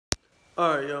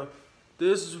Alright, y'all.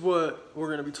 This is what we're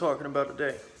gonna be talking about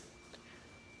today.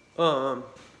 Hold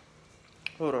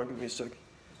on, give me a second.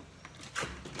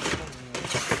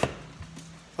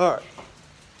 Alright.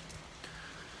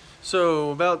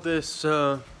 So about this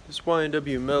this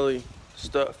YNW Melly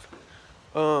stuff.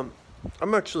 I'm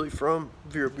actually from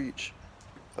Vero Beach.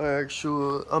 I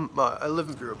live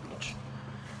in Vero Beach.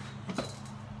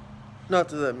 Not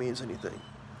that that means anything.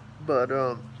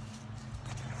 But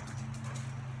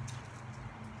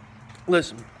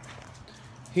listen.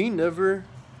 He never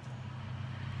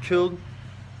killed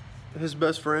his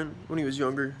best friend when he was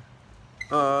younger.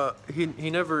 He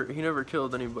never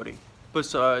killed anybody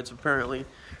besides apparently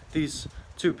these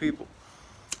two people.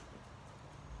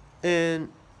 And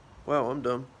wow, I'm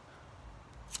dumb.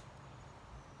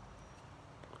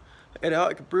 And how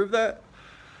I can prove that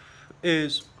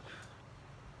is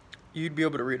you'd be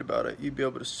able to read about it, you'd be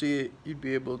able to see it, you'd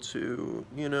be able to,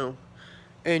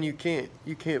 and you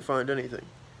can't find anything.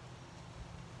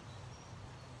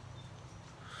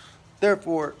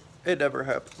 Therefore, it never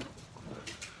happened.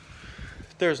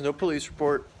 There's no police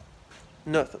report,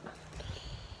 nothing.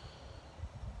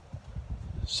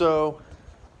 So,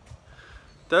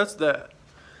 that's that.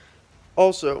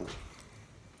 Also,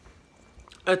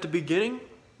 at the beginning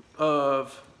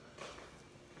of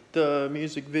the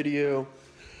music video,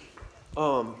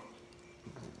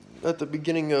 at the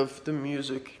beginning of the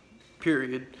music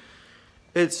period,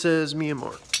 it says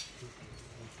Myanmar.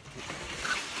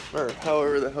 Or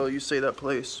however the hell you say that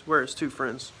place, where his two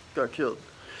friends got killed.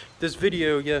 This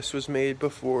video, yes, was made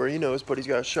before, his buddies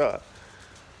got shot.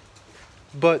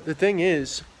 But the thing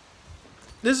is,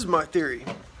 this is my theory.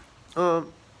 Well,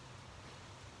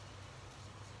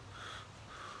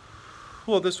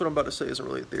 this what I'm about to say isn't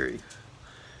really a theory.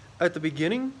 At the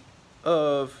beginning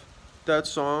of that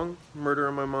song, Murder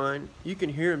on My Mind, you can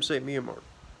hear him say Myanmar.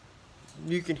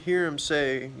 You can hear him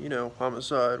say,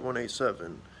 homicide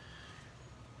 187.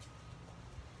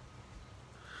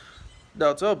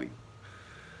 Now tell me,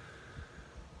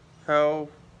 how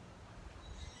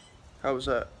was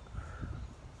that?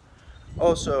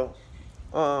 Also,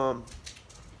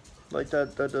 like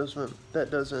that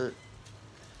doesn't.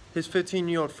 His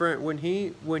 15-year-old friend, when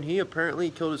he apparently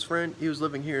killed his friend, he was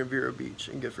living here in Vero Beach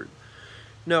in Gifford.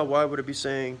 Now, why would it be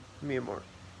saying Myanmar,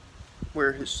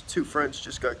 where his two friends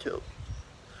just got killed?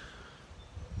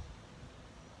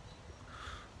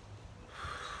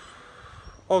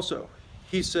 Also,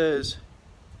 he says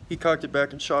he cocked it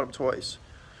back and shot him twice.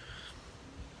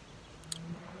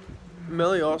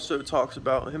 Melly also talks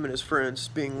about him and his friends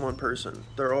being one person.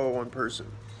 They're all one person.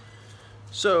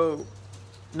 So,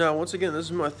 now once again, this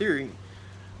is my theory,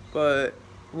 but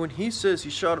when he says he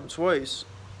shot him twice,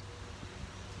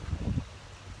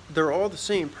 they're all the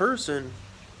same person,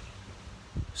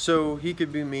 so he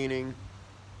could be meaning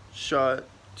shot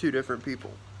two different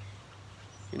people.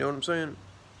 You know what I'm saying?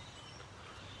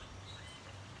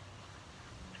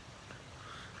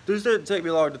 This didn't take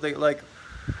me long to think. Like,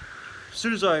 as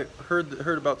soon as I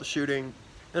heard about the shooting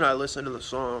and I listened to the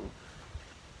song,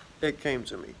 it came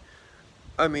to me.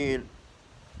 I mean,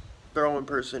 they're all in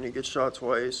person. He gets shot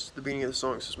twice. The beginning of the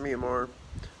song says Myanmar.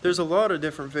 There's a lot of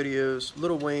different videos.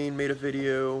 Lil Wayne made a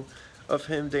video of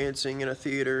him dancing in a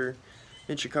theater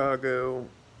in Chicago,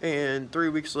 and 3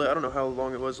 weeks later, I don't know how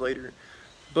long it was later,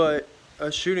 but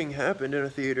a shooting happened in a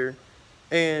theater.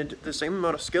 And the same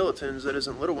amount of skeletons that is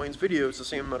in Lil Wayne's video is the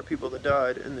same amount of people that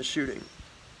died in the shooting.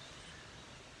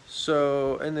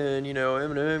 So, and then,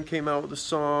 Eminem came out with a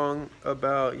song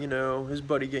about, his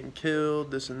buddy getting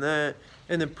killed, this and that,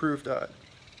 and then Proof died.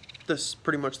 That's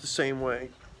pretty much the same way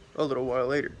a little while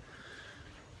later.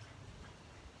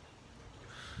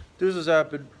 This has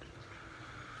happened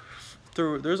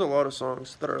there's a lot of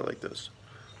songs that are like this.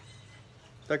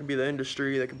 That could be the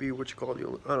industry, that could be what you call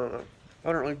the, I don't know.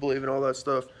 I don't really believe in all that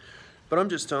stuff, but I'm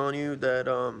just telling you that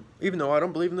even though I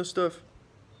don't believe in this stuff,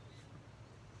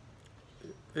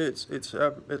 I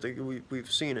think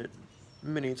we've seen it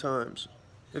many times.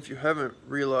 If you haven't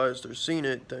realized or seen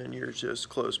it, then you're just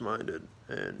close-minded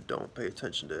and don't pay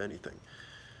attention to anything.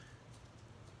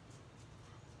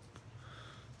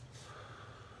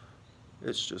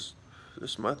 It's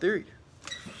my theory,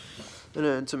 and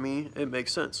then to me, it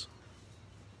makes sense.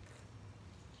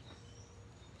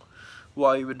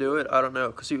 Why he would do it, I don't know,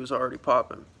 because he was already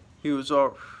popping. He was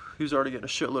already getting a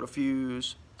shitload of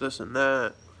views, this and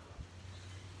that.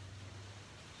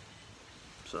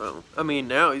 So, I mean,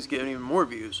 now he's getting even more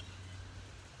views.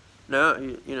 Now,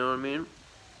 you know what I mean?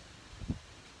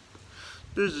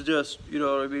 This is just, you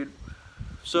know what I mean?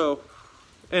 So,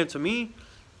 and to me,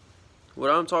 What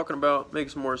I'm talking about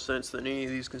makes more sense than any of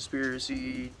these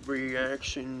conspiracy,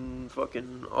 reaction,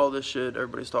 fucking all this shit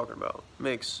everybody's talking about.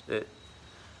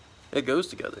 It goes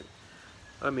together.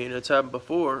 I mean, it's happened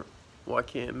before. Why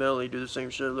can't Melly do the same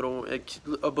shit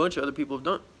a bunch of other people have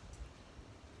done?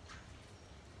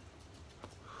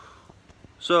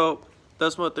 So,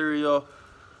 that's my theory, y'all.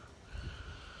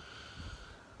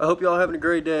 I hope y'all having a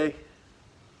great day.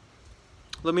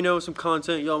 Let me know some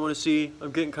content y'all want to see.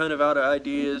 I'm getting kind of out of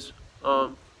ideas.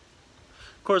 Of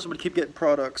course, I'm going to keep getting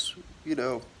products, you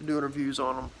know, doing reviews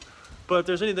on them. But if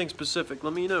there's anything specific,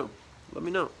 let me know. Let me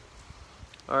know.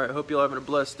 Alright, hope y'all having a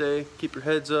blessed day. Keep your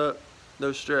heads up.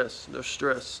 No stress. No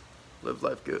stress. Live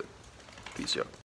life good. Peace, y'all.